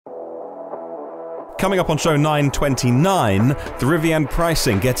Coming up on show 929, the Rivian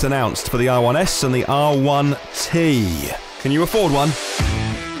pricing gets announced for the R1S and the R1T. Can you afford one?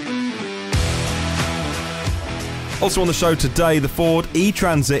 Also on the show today, the Ford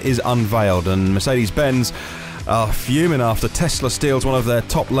e-Transit is unveiled, and Mercedes-Benz are fuming after Tesla steals one of their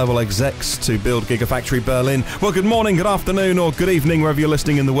top-level execs to build Gigafactory Berlin. Well, good morning, good afternoon, or good evening, wherever you're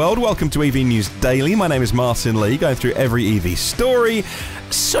listening in the world. Welcome to EV News Daily. My name is Martin Lee, going through every EV story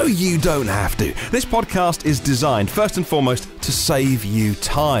so you don't have to. This podcast is designed, first and foremost, to save you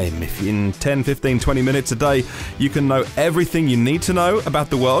time. If in 10, 15, 20 minutes a day, you can know everything you need to know about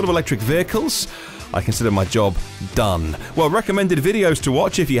the world of electric vehicles, I consider my job done. Well, recommended videos to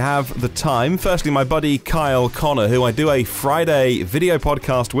watch if you have the time. Firstly, my buddy Kyle Connor, who I do a Friday video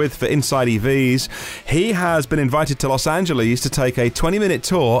podcast with for Inside EVs. He has been invited to Los Angeles to take a 20-minute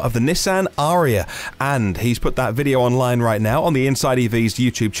tour of the Nissan Ariya, and he's put that video online right now on the Inside EVs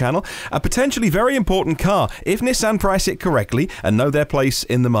YouTube channel. A potentially very important car if Nissan price it correctly and know their place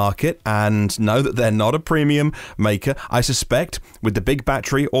in the market and know that they're not a premium maker. I suspect with the big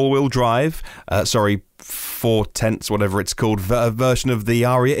battery all-wheel drive, 4/10, whatever it's called, version of the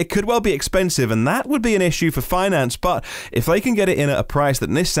Ariya, it could well be expensive, and that would be an issue for finance. But if they can get it in at a price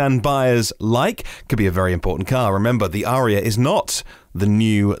that Nissan buyers like, could be a very important car. Remember, the Ariya is not the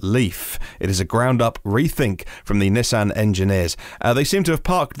new Leaf. It is a ground-up rethink from the Nissan engineers. They seem to have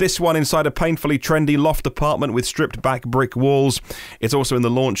parked this one inside a painfully trendy loft apartment with stripped-back brick walls. It's also in the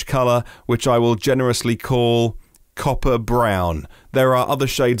launch colour, which I will generously call copper brown. There are other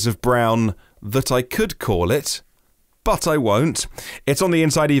shades of brown that I could call it, but I won't. It's on the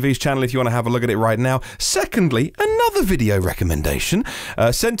Inside EVs channel if you want to have a look at it right now. Secondly, another video recommendation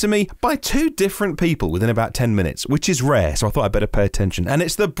sent to me by two different people within about 10 minutes, which is rare, so I thought I'd better pay attention. And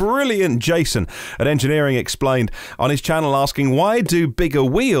it's the brilliant Jason at Engineering Explained on his channel asking, why do bigger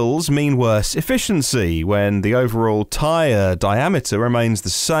wheels mean worse efficiency when the overall tyre diameter remains the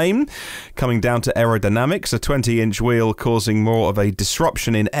same? Coming down to aerodynamics, a 20-inch wheel causing more of a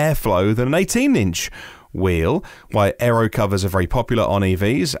disruption in airflow than an 18-inch wheel, why aero covers are very popular on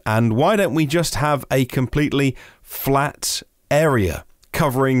EVs, and why don't we just have a completely flat area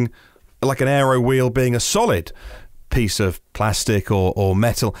covering, like an aero wheel being a solid piece of plastic or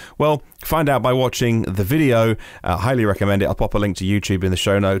metal? Well, find out by watching the video. Highly recommend it. I'll pop a link to YouTube in the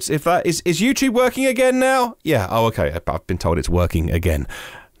show notes. If that is YouTube working again now? Yeah, oh okay, I've been told it's working again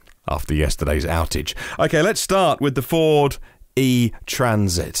after yesterday's outage. Okay, let's start with the Ford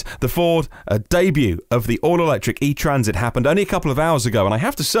e-Transit. The Ford debut of the all-electric e-Transit happened only a couple of hours ago, and I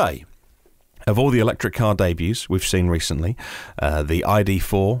have to say, of all the electric car debuts we've seen recently, the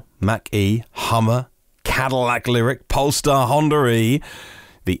ID4, Mach-E, Hummer, Cadillac Lyriq, Polestar, Honda E,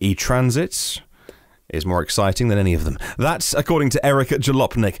 the e-Transits is more exciting than any of them. That's according to Eric at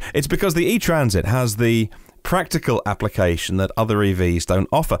Jalopnik. It's because the e-Transit has the practical application that other EVs don't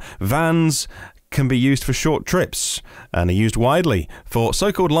offer. Vans can be used for short trips and are used widely for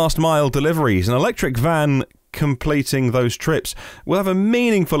so-called last-mile deliveries. An electric van completing those trips will have a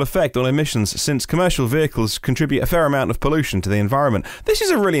meaningful effect on emissions, since commercial vehicles contribute a fair amount of pollution to the environment. This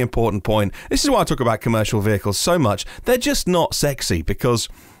is a really important point. This is why I talk about commercial vehicles so much. They're just not sexy because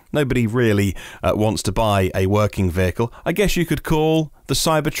nobody really wants to buy a working vehicle. I guess you could call the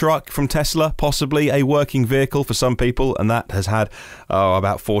Cybertruck from Tesla possibly a working vehicle for some people, and that has had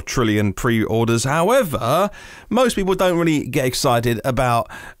about 4 trillion pre-orders. However, most people don't really get excited about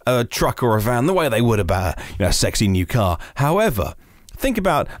a truck or a van the way they would about a sexy new car. However, think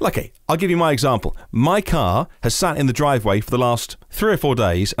about, okay, I'll give you my example. My car has sat in the driveway for the last 3 or 4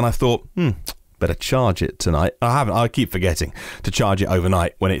 days, and I thought, better charge it tonight. I keep forgetting to charge it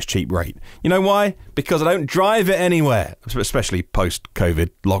overnight when it's cheap rate. You know why? Because I don't drive it anywhere, especially post-COVID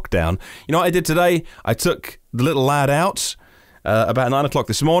lockdown. You know what I did today? I took the little lad out about 9 o'clock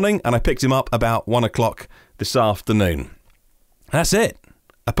this morning, and I picked him up about 1 o'clock this afternoon. That's it.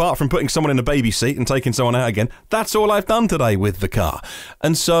 Apart from putting someone in a baby seat and taking someone out again, that's all I've done today with the car.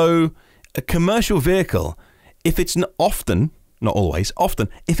 And so a commercial vehicle, if it's not often, not always, often,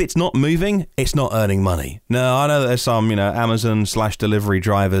 if it's not moving, it's not earning money. Now, I know that there's some, Amazon/delivery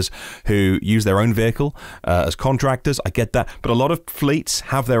drivers who use their own vehicle as contractors. I get that. But a lot of fleets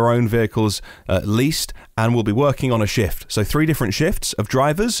have their own vehicles leased and will be working on a shift. So 3 different shifts of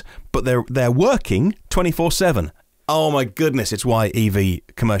drivers, but they're working 24/7. Oh my goodness, it's why EV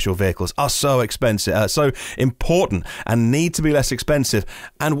commercial vehicles are so expensive, so important, and need to be less expensive.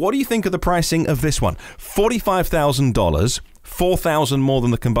 And what do you think of the pricing of this one? $45,000 4,000 more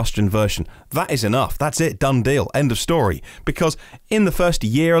than the combustion version. That is enough. That's it. Done deal. End of story. Because in the first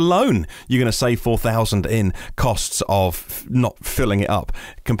year alone, you're going to save 4,000 in costs of not filling it up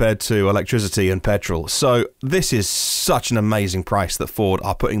compared to electricity and petrol. So this is such an amazing price that Ford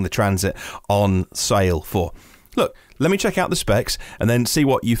are putting the Transit on sale for. Look, let me check out the specs and then see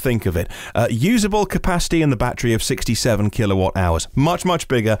what you think of it. Usable capacity in the battery of 67 kilowatt hours. Much, much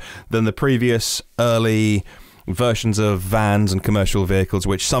bigger than the previous early versions of vans and commercial vehicles,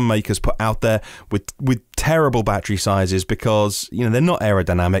 which some makers put out there with terrible battery sizes because, you know, they're not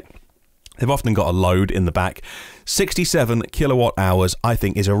aerodynamic. They've often got a load in the back. 67 kilowatt hours, I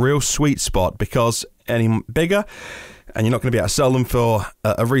think, is a real sweet spot because any bigger, and you're not going to be able to sell them for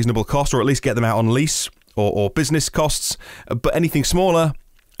a reasonable cost, or at least get them out on lease or business costs, but anything smaller,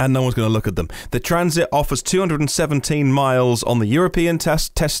 and no one's going to look at them. The Transit offers 217 miles on the European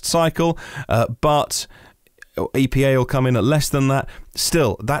test cycle, but EPA will come in at less than that.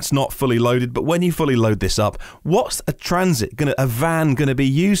 Still, that's not fully loaded, but when you fully load this up, what's a van going to be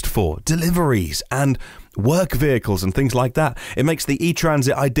used for? Deliveries and work vehicles and things like that. It makes the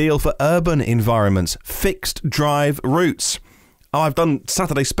e-Transit ideal for urban environments, fixed drive routes. I've done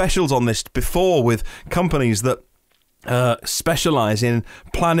Saturday specials on this before with companies that specialize in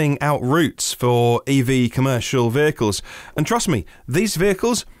planning out routes for EV commercial vehicles. And trust me, these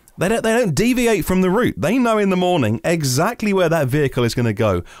vehicles, they don't deviate from the route. They know in the morning exactly where that vehicle is going to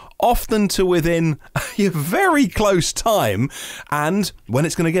go, often to within a very close time, and when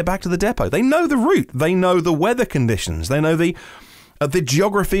it's going to get back to the depot. They know the route. They know the weather conditions. They know the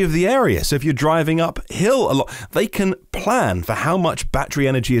geography of the area. So if you're driving uphill a lot, they can plan for how much battery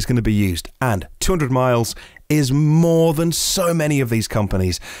energy is going to be used. And 200 miles is more than so many of these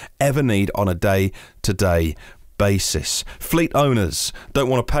companies ever need on a day-to-day basis. Fleet owners don't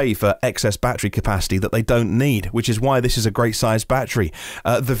want to pay for excess battery capacity that they don't need, which is why this is a great sized battery.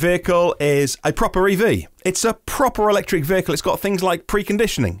 The vehicle is a proper EV. It's a proper electric vehicle. It's got things like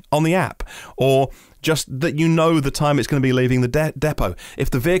preconditioning on the app, or just that you know the time it's going to be leaving the depot.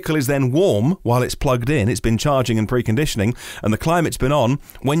 If the vehicle is then warm while it's plugged in, it's been charging and preconditioning, and the climate's been on,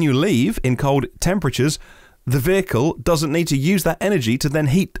 when you leave in cold temperatures, the vehicle doesn't need to use that energy to then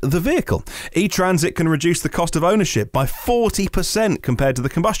heat the vehicle. E-Transit can reduce the cost of ownership by 40% compared to the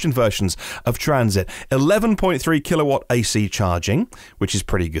combustion versions of Transit. 11.3 kilowatt AC charging, which is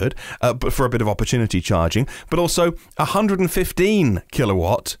pretty good, but for a bit of opportunity charging, but also 115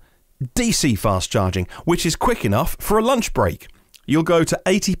 kilowatt DC fast charging, which is quick enough for a lunch break. You'll go to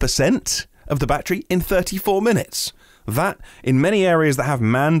 80% of the battery in 34 minutes. That, in many areas that have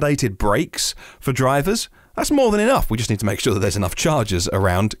mandated breaks for drivers, that's more than enough. We just need to make sure that there's enough chargers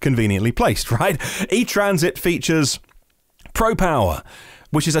around conveniently placed, right? E-Transit features Pro Power,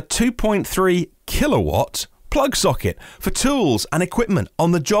 which is a 2.3 kilowatt plug socket for tools and equipment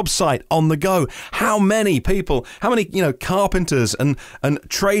on the job site, on the go. How many people, carpenters and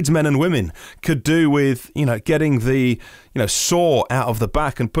tradesmen and women could do with, getting the, saw out of the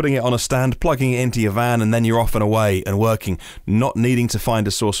back and putting it on a stand, plugging it into your van, and then you're off and away and working, not needing to find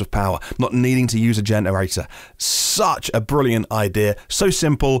a source of power, not needing to use a generator. Such a brilliant idea. So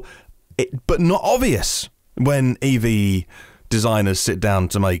simple, but not obvious when EV designers sit down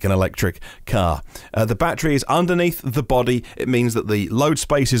to make an electric car. The battery is underneath the body. It means that the load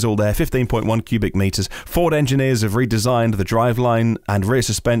space is all there, 15.1 cubic meters. Ford engineers have redesigned the driveline and rear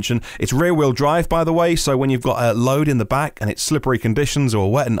suspension. It's rear-wheel drive, by the way, so when you've got a load in the back and it's slippery conditions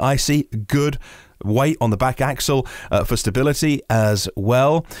or wet and icy, good weight on the back axle for stability as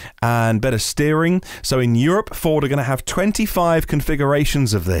well, and better steering. So in Europe, Ford are going to have 25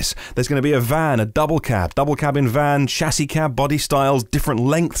 configurations of this. There's going to be a van, a double cabin van, chassis cab, body styles, different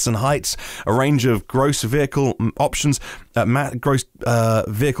lengths and heights, a range of gross vehicle options, gross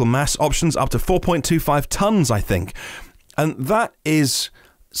vehicle mass options up to 4.25 tons, I think. And that is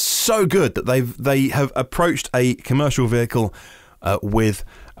so good that they have approached a commercial vehicle with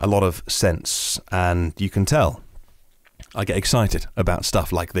a lot of sense, and you can tell I get excited about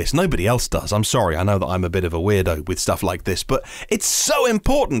stuff like this. Nobody else does. I'm sorry, I know that I'm a bit of a weirdo with stuff like this, but it's so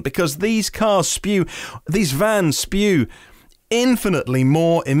important because these vans spew infinitely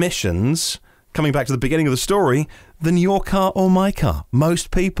more emissions, coming back to the beginning of the story, than your car or my car. Most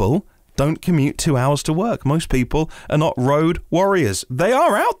people don't commute 2 hours to work. Most people are not road warriors. They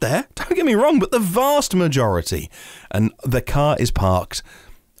are out there, don't get me wrong, but the vast majority, and the car is parked,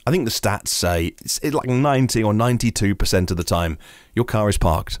 I think the stats say it's like 90 or 92% of the time your car is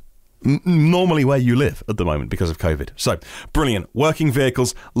parked normally where you live at the moment because of COVID. So, brilliant. Working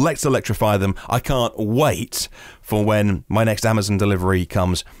vehicles, let's electrify them. I can't wait for when my next Amazon delivery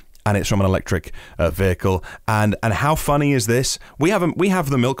comes and it's from an electric vehicle. And how funny is this? We have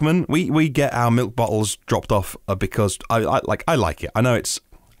the milkman. We get our milk bottles dropped off because I like it. I know it's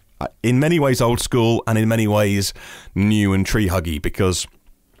in many ways old school and in many ways new and tree huggy, because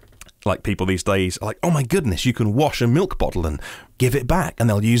like people these days are like, oh my goodness, you can wash a milk bottle and give it back and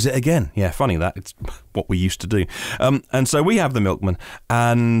they'll use it again. Yeah, funny that. It's what we used to do. And so we have the milkman,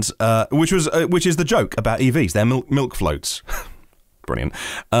 and which is the joke about EVs. They're milk floats. Brilliant.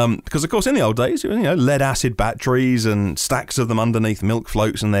 Because, of course, in the old days, lead-acid batteries and stacks of them underneath milk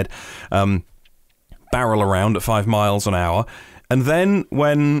floats, and they'd barrel around at 5 miles an hour. And then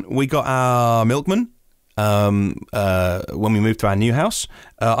when we got our milkman, when we moved to our new house,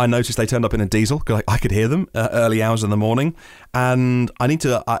 I noticed they turned up in a diesel, because I could hear them early hours in the morning, and I need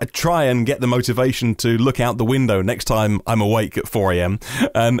to try and get the motivation to look out the window next time I'm awake at 4 a.m.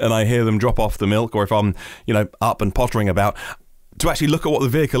 and I hear them drop off the milk, or if I'm up and pottering about, to actually look at what the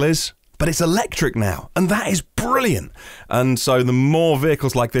vehicle is. But it's electric now, and that is brilliant. And so the more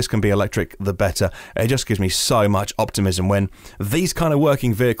vehicles like this can be electric, the better. It just gives me so much optimism when these kind of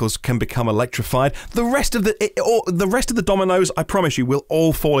working vehicles can become electrified. The rest of the dominoes, I promise you, will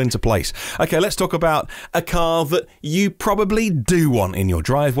all fall into place. Okay, let's talk about a car that you probably do want in your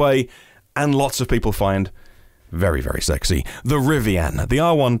driveway, and lots of people find very, very sexy. The Rivian, the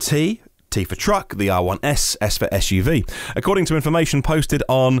R1T. T for truck, the R1S, S for SUV. According to information posted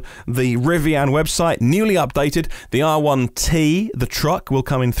on the Rivian website, newly updated, the R1T, the truck, will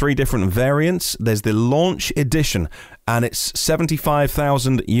come in 3 different variants. There's the launch edition, and it's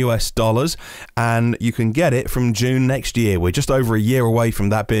 $75,000 US, and you can get it from June next year. We're just over a year away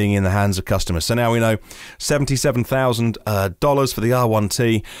from that being in the hands of customers. So now we know $77,000 for the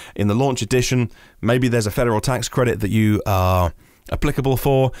R1T in the launch edition. Maybe there's a federal tax credit that you are applicable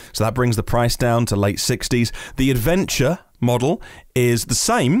for, so that brings the price down to late 60s. The Adventure model is the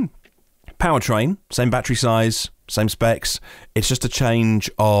same powertrain, same battery size, same specs. It's just a change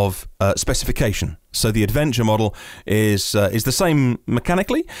of specification. So the Adventure model is the same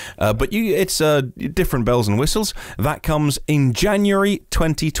mechanically, but it's different bells and whistles. That comes in January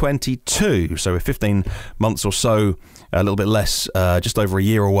 2022, so we're 15 months or so, a little bit less, just over a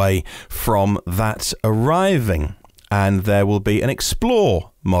year away from that arriving. And there will be an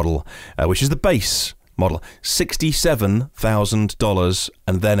Explore model, which is the base model, $67,000.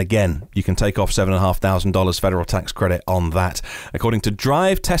 And then again, you can take off $7,500 federal tax credit on that. According to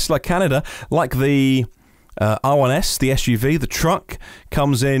Drive Tesla Canada, like the R1S, the SUV, the truck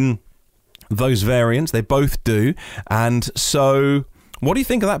comes in those variants. They both do. And so what do you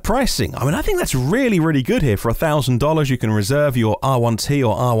think of that pricing? I mean, I think that's really, really good here. For $1,000, you can reserve your R1T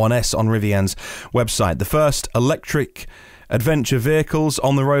or R1S on Rivian's website. The first electric adventure vehicles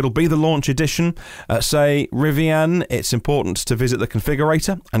on the road will be the launch edition. Say, Rivian, it's important to visit the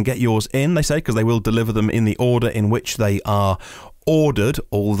configurator and get yours in, they say, because they will deliver them in the order in which they are ordered.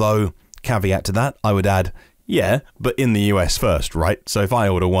 Although, caveat to that, I would add, yeah, but in the US first, right? So if I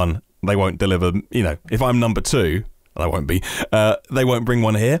order one, they won't deliver, if I'm number 2... I won't be. They won't bring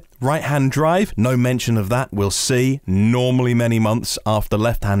one here. Right-hand drive, no mention of that. We'll see. Normally many months after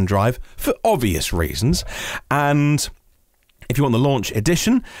left-hand drive, for obvious reasons. And if you want the launch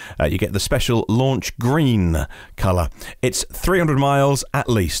edition, you get the special launch green colour. It's 300 miles at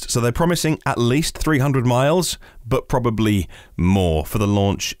least. So they're promising at least 300 miles, but probably more for the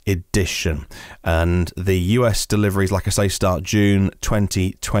launch edition. And the US deliveries, like I say, start June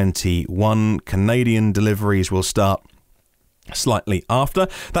 2021. Canadian deliveries will start slightly after.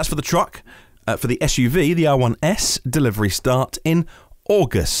 That's for the truck. For the SUV, the R1S, deliveries start in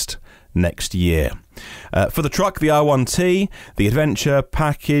August next year. For the truck, the R1T, the Adventure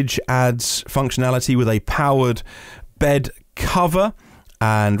package adds functionality with a powered bed cover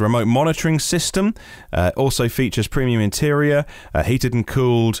and remote monitoring system. Also features premium interior, heated and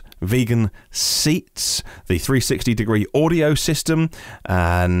cooled vegan seats, the 360-degree audio system,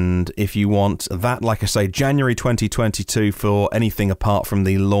 and if you want that, like I say, January 2022 for anything apart from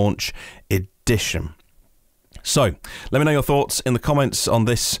the launch edition. So, let me know your thoughts in the comments on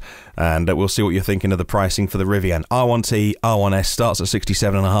this, and we'll see what you're thinking of the pricing for the Rivian. R1T, R1S starts at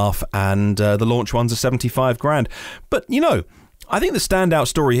 $67,500, and the launch ones are $75,000. But, I think the standout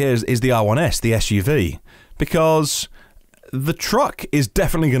story here is the R1S, the SUV, because the truck is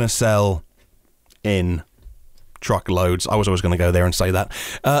definitely going to sell in truckloads. I was always going to go there and say that,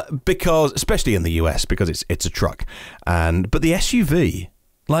 because, especially in the US, because it's a truck. But the SUV,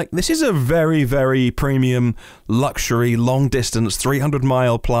 this is a very, very premium, luxury, long distance, 300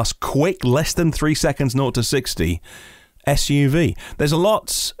 mile plus, quick, less than 3 seconds, 0 to 60 SUV. There's a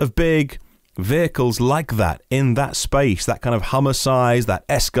lot of big vehicles like that in that space, that kind of Hummer size, that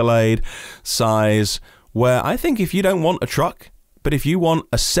Escalade size, where I think if you don't want a truck, but if you want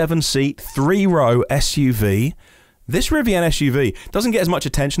a 7-seat, 3-row SUV, this Rivian SUV doesn't get as much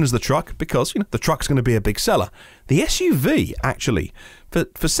attention as the truck because, the truck's going to be a big seller. The SUV, actually,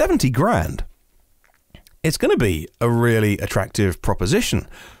 for 70 grand, it's going to be a really attractive proposition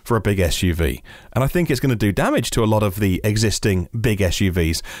for a big SUV. And I think it's going to do damage to a lot of the existing big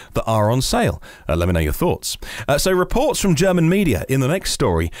SUVs that are on sale. Let me know your thoughts. So reports from German media in the next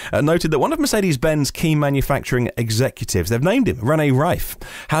story noted that one of Mercedes-Benz key manufacturing executives, they've named him René Reif,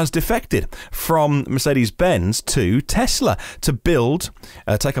 has defected from Mercedes-Benz to Tesla to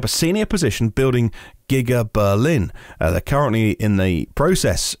take up a senior position building Giga Berlin. They're currently in the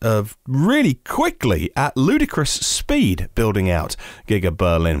process of really quickly, at ludicrous speed, building out Giga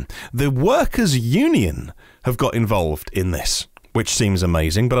Berlin. The workers' union have got involved in this, which seems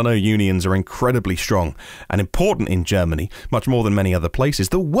amazing, but I know unions are incredibly strong and important in Germany, much more than many other places.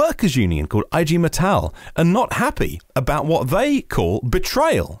 The workers' union, called IG Metall, are not happy about what they call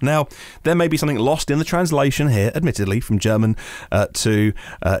betrayal. Now, there may be something lost in the translation here, admittedly, from German to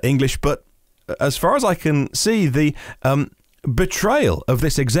English, but as far as I can see, the betrayal of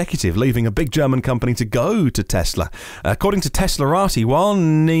this executive leaving a big German company to go to Tesla. According to Teslarati, while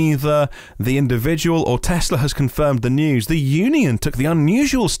neither the individual or Tesla has confirmed the news, the union took the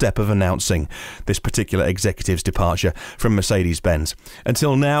unusual step of announcing this particular executive's departure from Mercedes-Benz.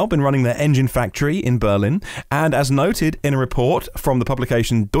 Until now, been running their engine factory in Berlin, and as noted in a report from the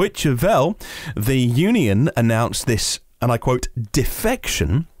publication Deutsche Welle, the union announced this, and I quote,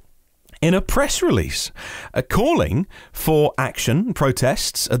 defection in a press release, calling for action,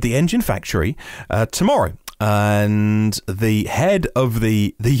 protests at the engine factory tomorrow. And the head of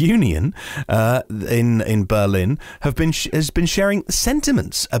the union in Berlin has been sharing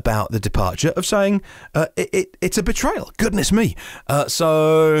sentiments about the departure, of saying it's a betrayal. Goodness me.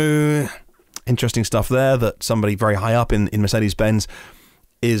 So interesting stuff there, that somebody very high up in Mercedes-Benz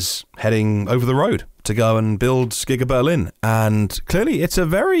is heading over the road to go and build Giga Berlin. And clearly it's a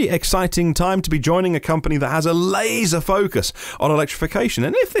very exciting time to be joining a company that has a laser focus on electrification.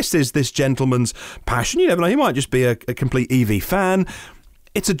 And if this is this gentleman's passion, you never know, he might just be a complete EV fan.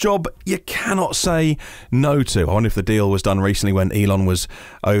 It's a job you cannot say no to. I wonder if the deal was done recently when Elon was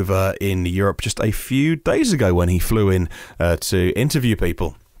over in Europe just a few days ago when he flew in to interview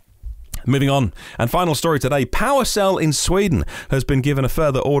people. Moving on, and final story today, PowerCell in Sweden has been given a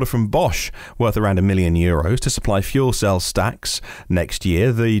further order from Bosch worth around €1 million to supply fuel cell stacks next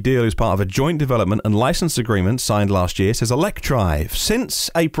year. The deal is part of a joint development and license agreement signed last year, says Electrive. Since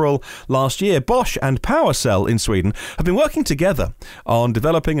April last year, Bosch and PowerCell in Sweden have been working together on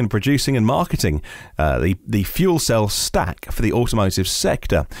developing and producing and marketing the fuel cell stack for the automotive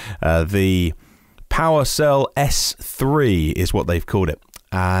sector. The PowerCell S3 is what they've called it.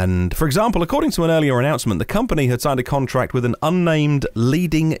 And, for example, according to an earlier announcement, the company had signed a contract with an unnamed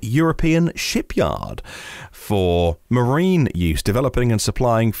leading European shipyard for marine use, developing and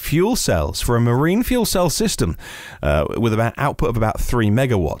supplying fuel cells for a marine fuel cell system with about output of about 3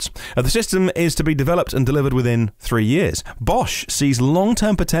 megawatts. The system is to be developed and delivered within 3 years. Bosch sees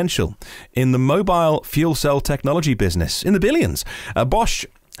long-term potential in the mobile fuel cell technology business in the billions. Bosch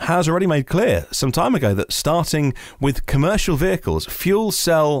has already made clear some time ago that starting with commercial vehicles, fuel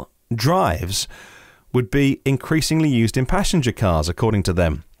cell drives would be increasingly used in passenger cars, according to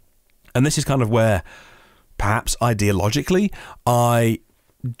them. And this is kind of where, perhaps ideologically, I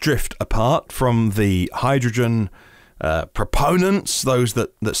drift apart from the hydrogen proponents, those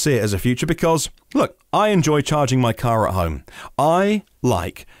that see it as a future, because, look, I enjoy charging my car at home. I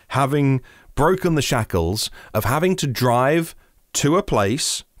like having broken the shackles of having to drive to a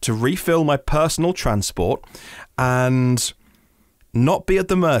place to refill my personal transport and not be at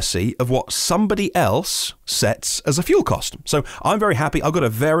the mercy of what somebody else sets as a fuel cost. So I'm very happy. I've got a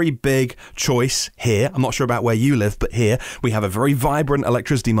very big choice here. I'm not sure about where you live, but here we have a very vibrant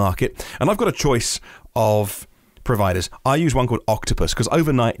electricity market, and I've got a choice of providers. I use one called Octopus because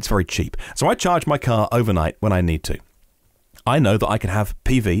overnight it's very cheap. So I charge my car overnight when I need to. I know that I can have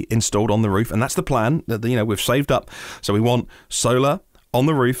PV installed on the roof, and that's the plan that we've saved up. So we want solar on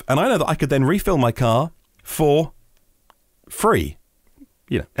the roof, and I know that I could then refill my car for free.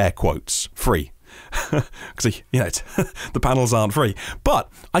 Air quotes, free. Because the panels aren't free. But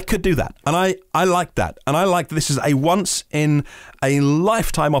I could do that, and I like that. And I like that this is a once in a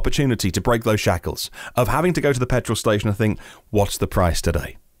lifetime opportunity to break those shackles of having to go to the petrol station and think, what's the price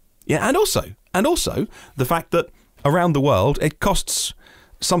today? Yeah, and also the fact that around the world, it costs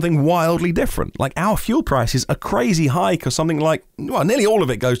something wildly different. Like, our fuel prices are crazy high because something like, well, nearly all of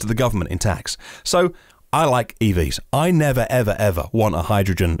it goes to the government in tax. So I like EVs. I never, ever, ever want a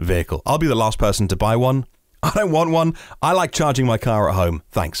hydrogen vehicle. I'll be the last person to buy one. I don't want one. I like charging my car at home.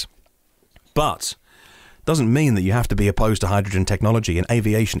 Thanks. But doesn't mean that you have to be opposed to hydrogen technology in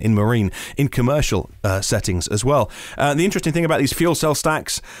aviation, in marine, in commercial settings as well. The interesting thing about these fuel cell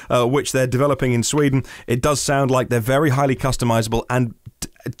stacks, which they're developing in Sweden, it does sound like they're very highly customizable and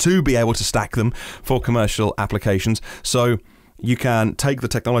to be able to stack them for commercial applications. So you can take the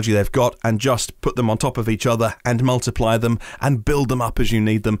technology they've got and just put them on top of each other and multiply them and build them up as you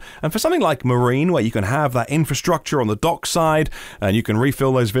need them. And for something like marine, where you can have that infrastructure on the dock side and you can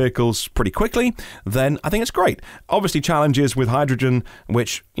refill those vehicles pretty quickly, then I think it's great. Obviously, challenges with hydrogen,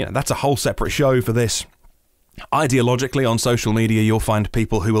 which, you know, that's a whole separate show for this. Ideologically, on social media, you'll find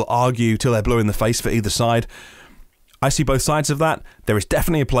people who will argue till they're blue in the face for either side. I see both sides of that. There is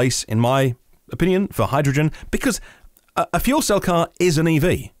definitely a place, in my opinion, for hydrogen, because a fuel cell car is an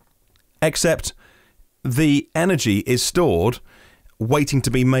EV, except the energy is stored waiting to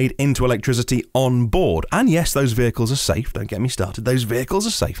be made into electricity on board. And yes, those vehicles are safe. Don't get me started. Those vehicles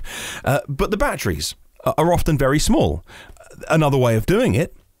are safe. But the batteries are often very small. Another way of doing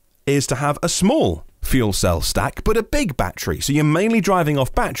it is to have a small fuel cell stack, but a big battery. So you're mainly driving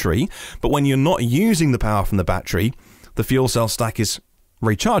off battery, but when you're not using the power from the battery, the fuel cell stack is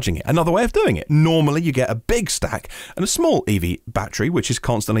recharging it. Another way of doing it. Normally you get a big stack and a small EV battery, which is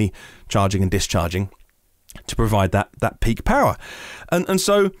constantly charging and discharging to provide that peak power. And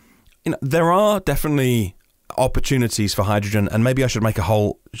so, you know, there are definitely opportunities for hydrogen, and maybe I should make a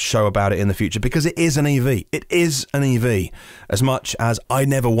whole show about it in the future, because it is an EV. It is an EV. As much as I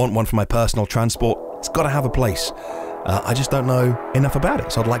never want one for my personal transport, it's got to have a place. I just don't know enough about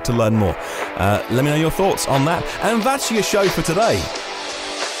it, so I'd like to learn more. Let me know your thoughts on that. And that's your show for today.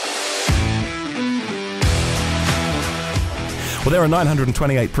 Well, there are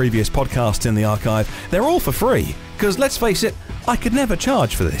 928 previous podcasts in the archive. They're all for free, because let's face it, I could never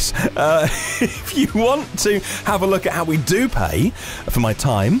charge for this. If you want to have a look at how we do pay for my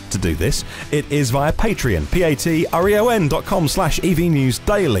time to do this, it is via Patreon,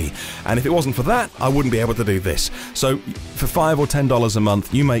 patreon.com/evnewsdaily. And if it wasn't for that, I wouldn't be able to do this. So for $5 or $10 a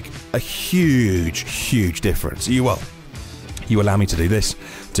month, you make a huge, huge difference. You allow me to do this,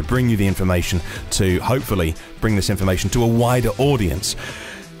 to bring you the information, to hopefully bring this information to a wider audience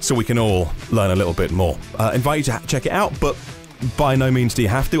so we can all learn a little bit more. Invite you to check it out, but by no means do you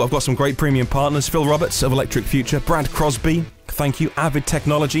have to. I've got some great premium partners: Phil Roberts of Electric Future, Brad Crosby, thank you, Avid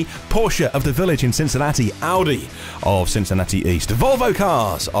Technology, Porsche of the Village in Cincinnati, Audi of Cincinnati East, Volvo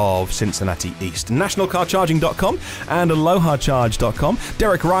Cars of Cincinnati East, NationalCarCharging.com and AlohaCharge.com,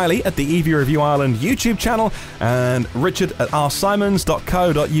 Derek Riley at the EV Review Ireland YouTube channel, and Richard at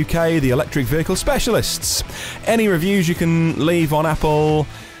rsimons.co.uk, the electric vehicle specialists. Any reviews you can leave on Apple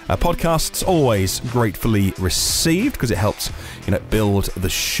podcasts, always gratefully received, because it helps, you know, build the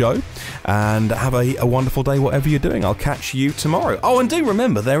show. And have a wonderful day whatever you're doing. I'll catch you tomorrow. Oh, and do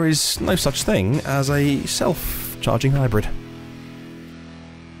remember, there is no such thing as a self-charging hybrid.